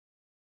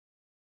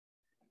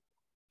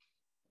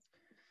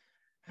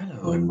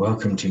Hello and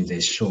welcome to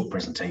this short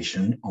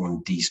presentation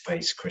on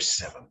DSpace CRIS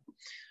 7.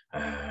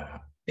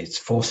 It's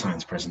for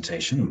science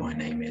presentation. My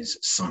name is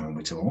Simon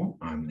Whittemore.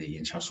 I'm the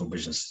International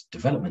Business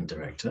Development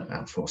Director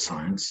at For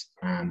Science,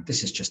 and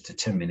this is just a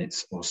 10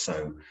 minutes or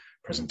so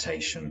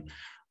presentation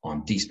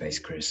on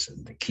DSpace CRIS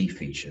and the key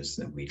features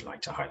that we'd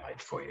like to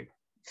highlight for you.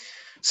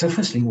 So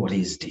firstly, what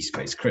is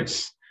DSpace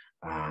CRIS?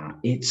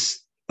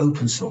 It's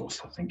open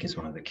source, I think, is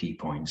one of the key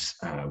points,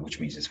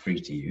 which means it's free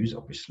to use,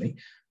 obviously,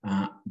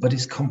 but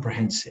it's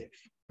comprehensive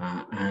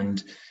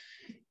and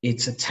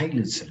it's a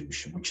tailored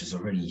solution which is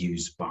already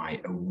used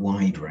by a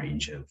wide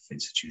range of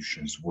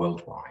institutions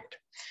worldwide.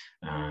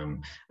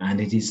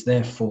 And it is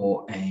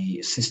therefore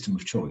a system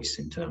of choice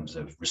in terms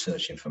of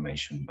research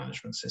information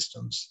management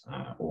systems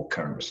or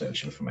current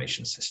research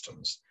information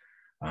systems.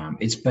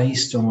 It's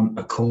based on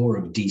a core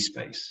of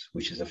DSpace,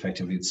 which is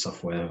effectively the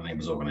software that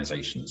enables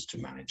organizations to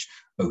manage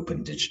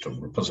open digital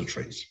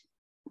repositories.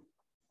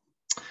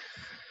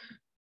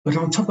 But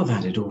on top of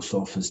that, it also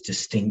offers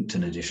distinct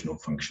and additional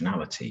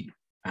functionality.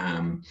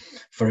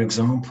 For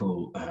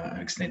example,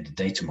 an extended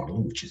data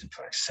model, which is in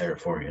fact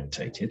CERIF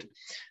orientated,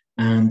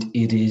 and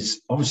it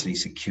is obviously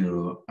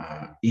secure,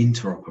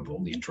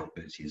 interoperable. The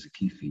interoperability is a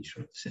key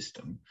feature of the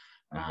system.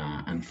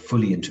 And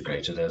fully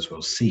integrated, as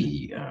we'll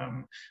see,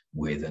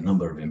 with a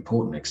number of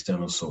important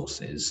external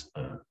sources,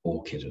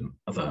 ORCID and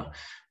other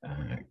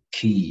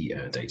key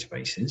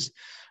databases.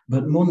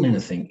 But more than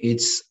anything,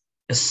 it's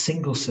a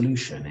single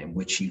solution in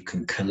which you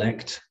can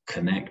collect,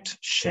 connect,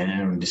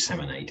 share, and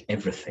disseminate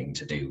everything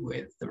to do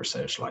with the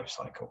research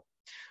lifecycle,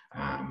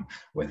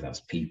 whether that's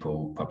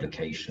people,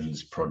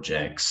 publications,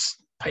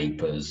 projects,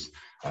 papers,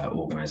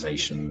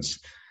 organizations,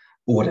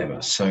 or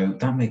whatever. So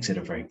that makes it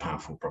a very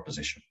powerful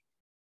proposition.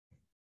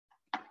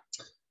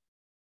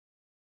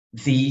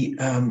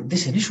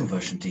 This initial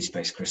version of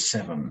DSpace CRIS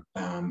 7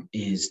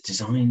 is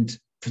designed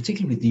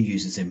particularly with new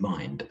users in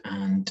mind,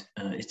 and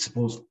it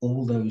supports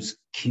all those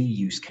key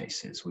use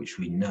cases which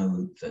we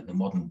know that the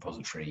modern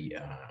repository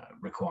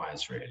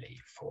requires really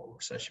for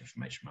research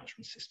information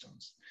management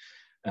systems.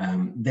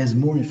 There's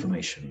more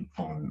information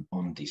on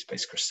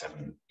DSpace CRIS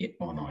 7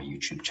 on our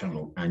YouTube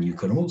channel, and you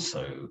can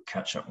also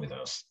catch up with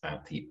us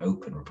at the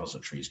Open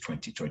Repositories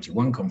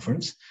 2021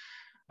 conference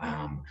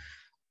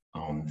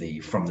from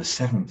the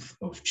 7th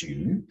of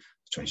June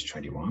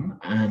 2021,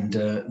 and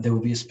there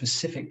will be a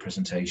specific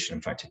presentation,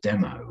 in fact a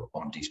demo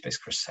on DSpace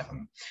CRIS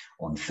 7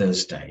 on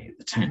Thursday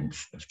the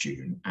 10th of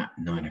June at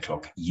 9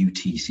 o'clock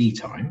UTC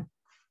time.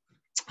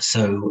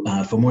 So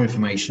for more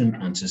information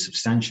and to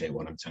substantiate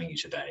what I'm telling you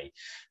today,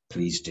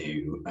 please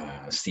do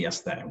see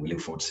us there. We look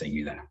forward to seeing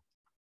you there.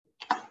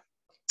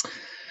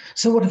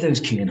 So what are those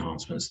key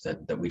enhancements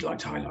that we'd like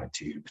to highlight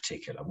to you in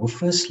particular? Well,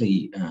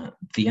 firstly,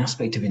 the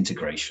aspect of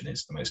integration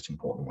is the most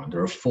important one.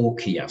 There are 4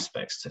 key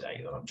aspects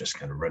today that I'm just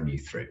going to run you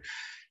through.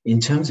 In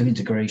terms of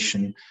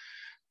integration,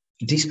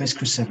 DSpace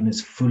CRIS 7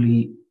 is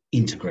fully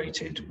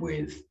integrated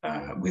with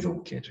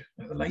ORCID,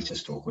 the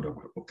latest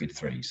ORCID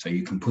 3. So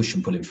you can push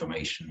and pull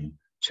information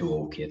to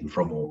ORCID and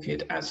from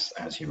ORCID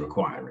as you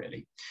require,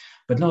 really.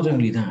 But not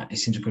only that,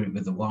 it's integrated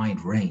with a wide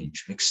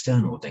range of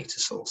external data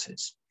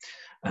sources.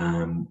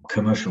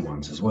 Commercial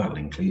ones as well,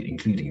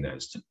 including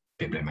those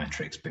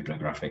bibliometrics,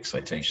 bibliographic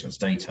citations,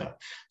 data.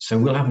 So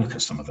we'll have a look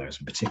at some of those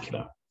in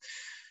particular.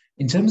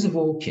 In terms of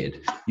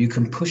ORCID, you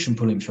can push and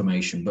pull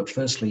information, but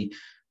firstly,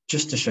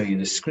 just to show you,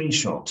 the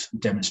screenshot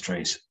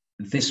demonstrates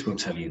this will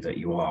tell you that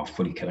you are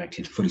fully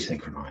connected, fully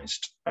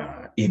synchronized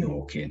in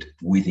ORCID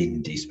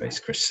within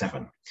DSpace CRIS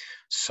 7.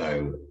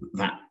 So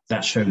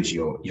that shows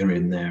you're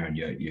in there and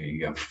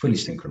you have fully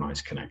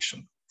synchronized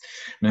connection.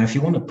 Now, if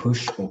you want to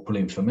push or pull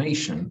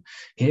information,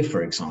 here,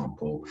 for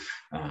example,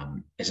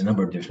 there's a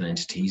number of different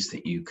entities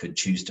that you could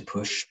choose to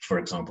push. For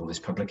example, this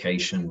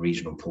publication,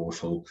 regional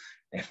portal,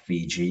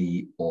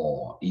 FVG,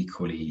 or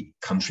equally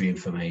country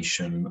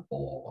information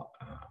or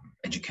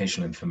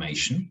educational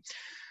information.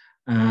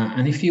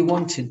 And if you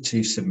wanted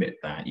to submit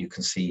that, you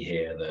can see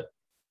here that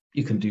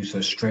you can do so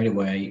straight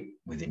away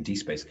within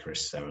DSpace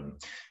CRIS 7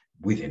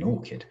 within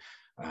ORCID.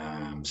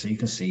 So you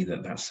can see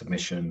that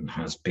submission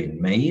has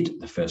been made.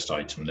 The first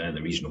item there,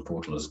 the regional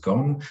portal, has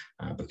gone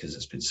because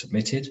it's been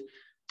submitted.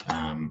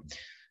 And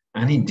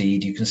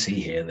indeed, you can see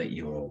here that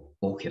your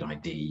ORCID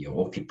ID, your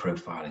ORCID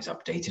profile is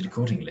updated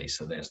accordingly.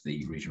 So there's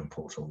the regional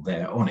portal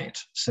there on it.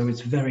 So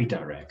it's very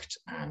direct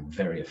and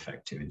very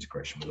effective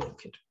integration with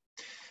ORCID.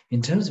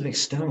 In terms of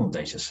external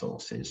data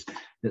sources,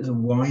 there's a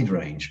wide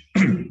range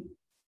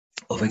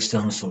of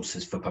external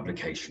sources for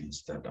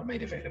publications that are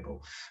made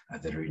available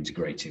that are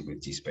integrated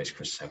with DSpace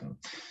CRIS 7.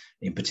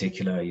 In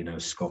particular,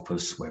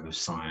 Scopus, Web of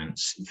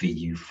Science,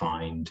 VU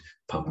Find,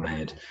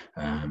 PubMed,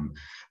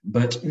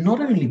 but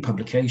not only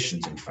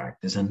publications, in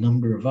fact, there's a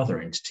number of other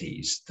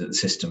entities that the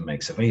system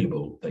makes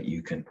available that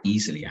you can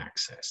easily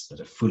access that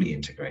are fully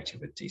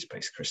integrated with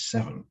DSpace CRIS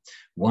 7.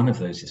 One of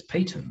those is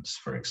patents,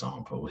 for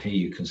example. Here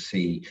you can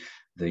see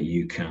that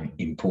you can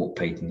import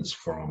patents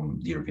from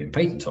the European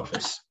Patent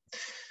Office.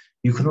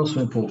 You can also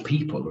import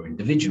people or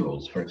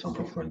individuals, for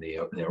example, from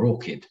their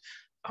ORCID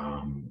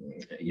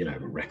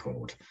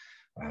record.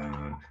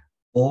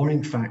 or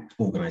in fact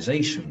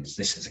organizations.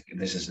 This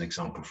is an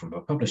example from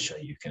a publisher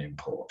you can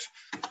import.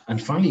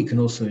 And finally, you can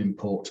also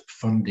import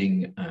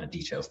funding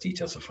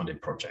details of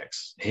funded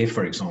projects. Here,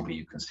 for example,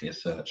 you can see a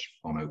search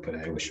on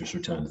OpenAir, which was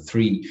returned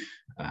 3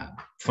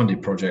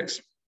 funded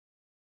projects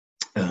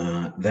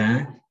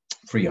there,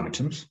 3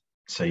 items.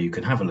 So you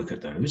can have a look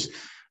at those,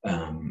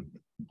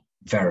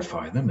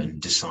 verify them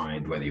and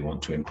decide whether you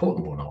want to import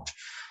them or not.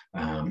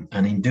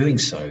 And in doing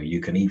so,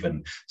 you can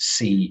even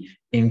see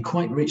in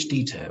quite rich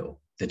detail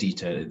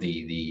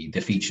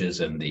the features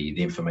and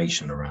the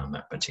information around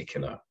that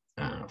particular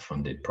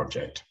funded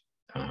project.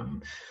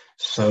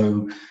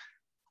 So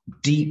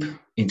deep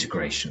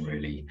integration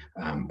really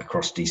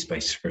across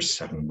DSpace CRIS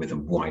 7 with a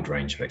wide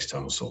range of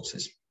external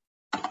sources.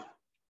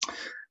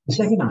 The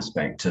second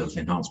aspect of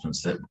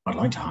enhancements that I'd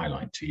like to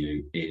highlight to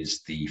you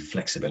is the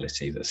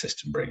flexibility that the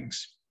system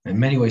brings. In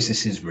many ways,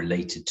 this is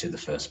related to the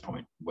first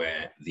point,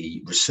 where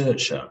the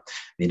researcher,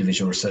 the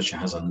individual researcher,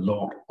 has a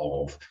lot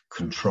of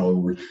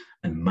control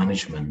and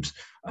management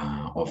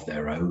of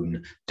their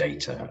own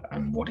data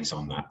and what is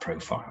on that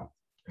profile.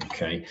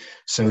 Okay,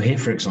 so here,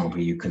 for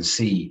example, you can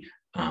see,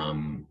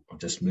 I'll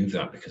just move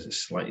that because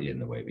it's slightly in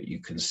the way, but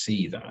you can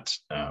see that,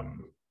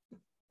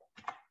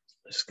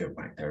 let's go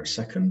back there a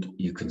second.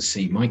 You can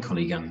see my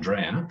colleague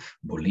Andrea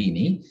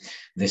Bolini.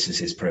 This is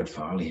his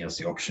profile. He has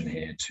the option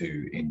here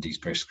to, in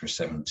DSpace CRIS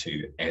 7,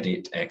 to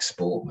edit,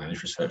 export,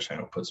 manage research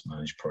outputs,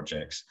 manage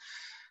projects.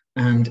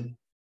 And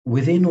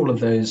within all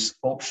of those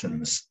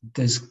options,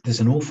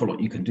 there's an awful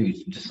lot you can do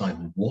to decide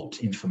what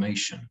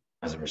information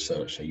as a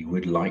researcher you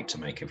would like to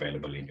make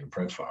available in your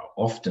profile.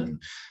 Often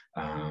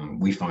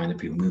we find that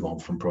people move on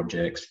from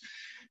projects.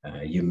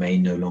 You may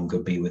no longer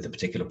be with a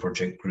particular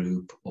project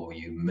group, or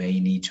you may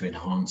need to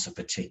enhance a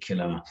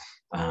particular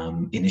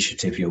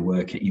initiative you're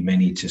working. You may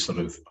need to sort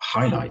of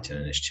highlight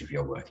an initiative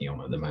you're working on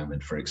at the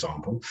moment, for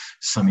example.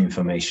 Some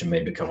information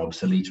may become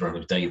obsolete or out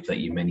of date that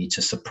you may need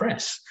to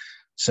suppress.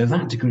 So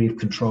that degree of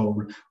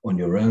control on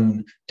your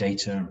own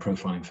data and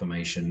profile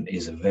information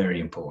is a very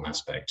important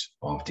aspect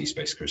of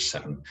DSpace CRIS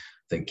 7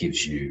 that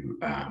gives you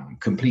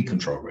complete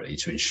control, really,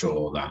 to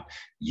ensure that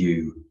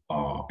you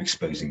are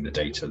exposing the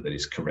data that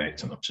is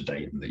correct and up to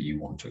date and that you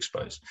want to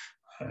expose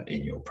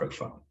in your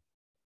profile.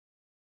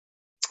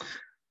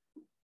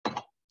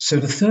 So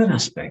the third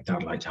aspect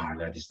I'd like to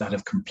highlight is that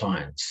of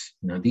compliance.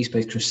 Now,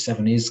 DSpace CRIS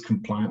 7 is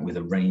compliant with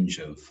a range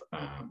of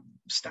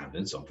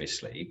standards,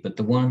 obviously, but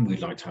the one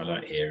we'd like to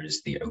highlight here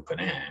is the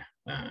OpenAir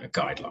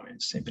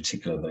guidelines, in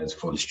particular those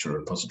for literature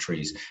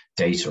repositories,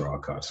 data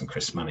archives, and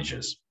CRIS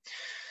managers.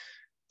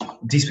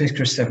 DSpace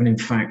CRIS 7, in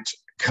fact,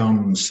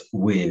 comes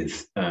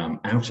with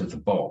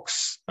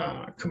out-of-the-box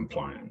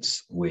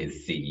compliance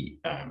with the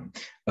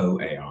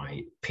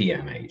OAI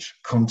PMH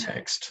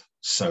context.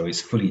 So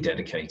it's fully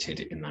dedicated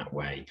in that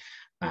way,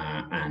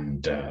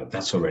 and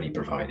that's already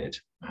provided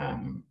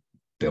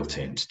built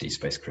into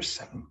DSpace CRIS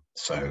 7.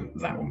 So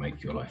that will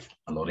make your life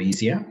a lot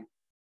easier.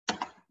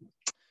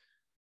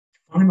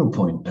 Final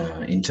point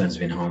in terms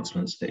of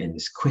enhancements that in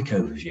this quick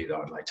overview that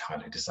I'd like to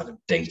highlight is that of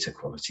data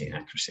quality,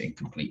 accuracy, and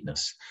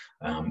completeness.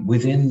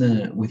 Within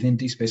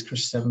DSpace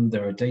CRIS 7,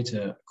 there are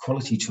data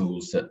quality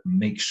tools that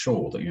make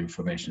sure that your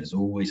information is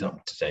always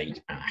up to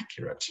date and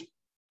accurate.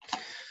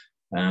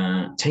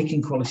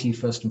 Taking quality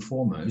first and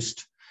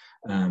foremost,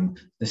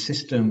 the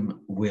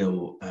system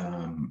will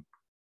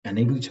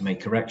enable you to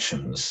make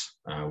corrections,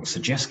 will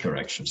suggest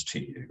corrections to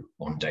you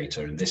on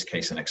data. In this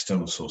case, an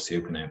external source,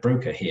 the OpenAir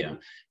broker here,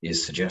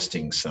 is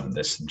suggesting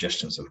there's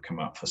suggestions that have come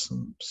up for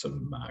some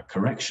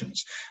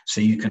corrections. So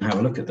you can have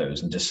a look at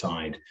those and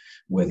decide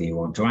whether you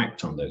want to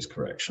act on those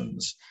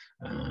corrections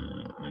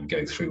and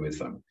go through with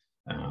them.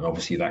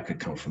 Obviously, that could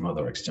come from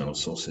other external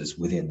sources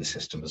within the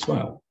system as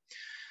well.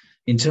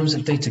 In terms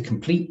of data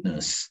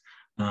completeness,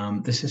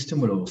 the system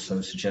will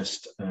also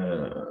suggest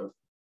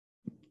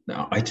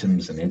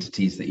items and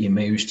entities that you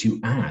may wish to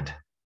add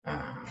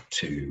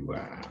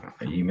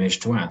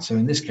So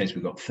in this case,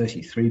 we've got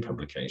 33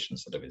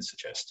 publications that have been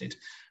suggested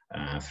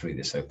through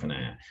this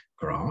OpenAir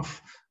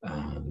graph.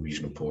 The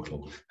regional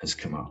portal has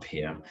come up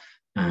here,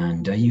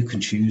 and you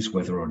can choose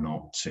whether or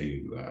not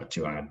to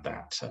add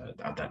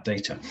that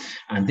data.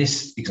 And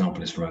this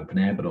example is from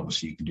OpenAir, but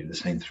obviously you can do the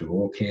same through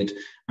ORCID.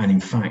 And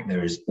in fact,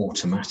 there is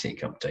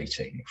automatic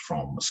updating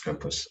from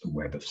Scopus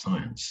Web of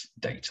Science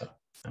data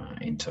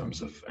in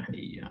terms of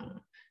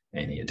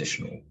any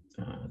additional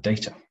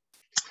data.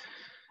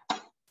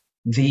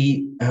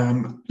 The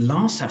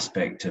last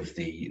aspect of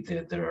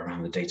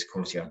around the data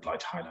quality I'd like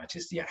to highlight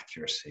is the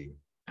accuracy.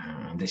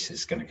 And this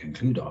is going to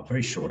conclude our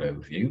very short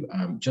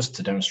overview, just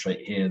to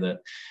demonstrate here that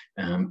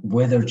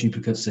where there are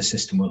duplicates, the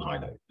system will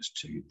highlight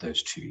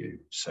those to you.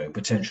 So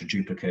potential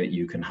duplicate,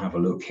 you can have a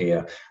look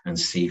here and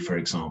see, for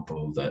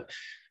example, that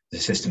the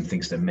system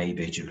thinks there may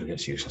be a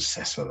duplicate, so you can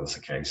assess whether that's the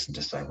case and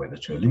decide whether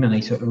to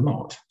eliminate it or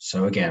not.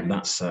 So again,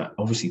 that's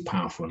obviously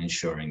powerful in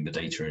ensuring the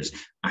data is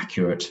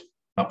accurate,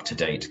 up to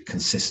date,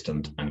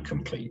 consistent, and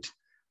complete.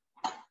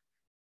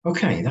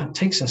 Okay, that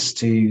takes us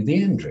to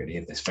the end, really,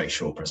 of this very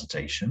short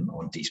presentation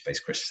on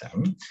DSpace CRIS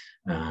 7.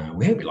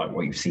 We hope you like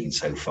what you've seen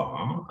so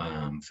far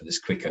for this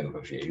quick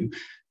overview.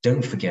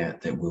 Don't forget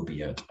that we'll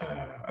be at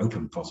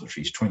Open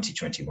Repositories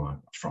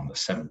 2021 from the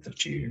 7th of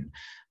June.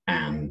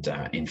 And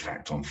in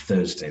fact, on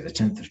Thursday, the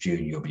 10th of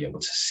June, you'll be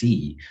able to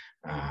see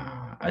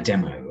a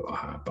demo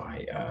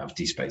of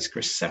DSpace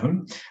CRIS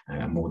 7,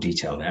 more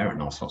detail there,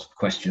 and ask lots of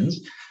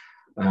questions.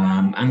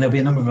 And there'll be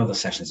a number of other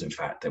sessions, in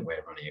fact, that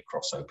we're running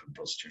across Open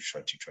Repositories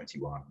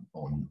 2021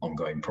 on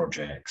ongoing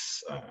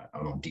projects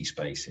and on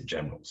DSpace in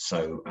general.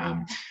 So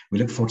we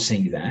look forward to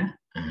seeing you there.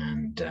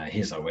 And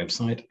here's our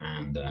website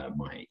and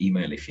my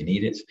email if you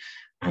need it.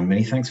 And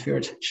many thanks for your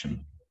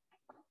attention.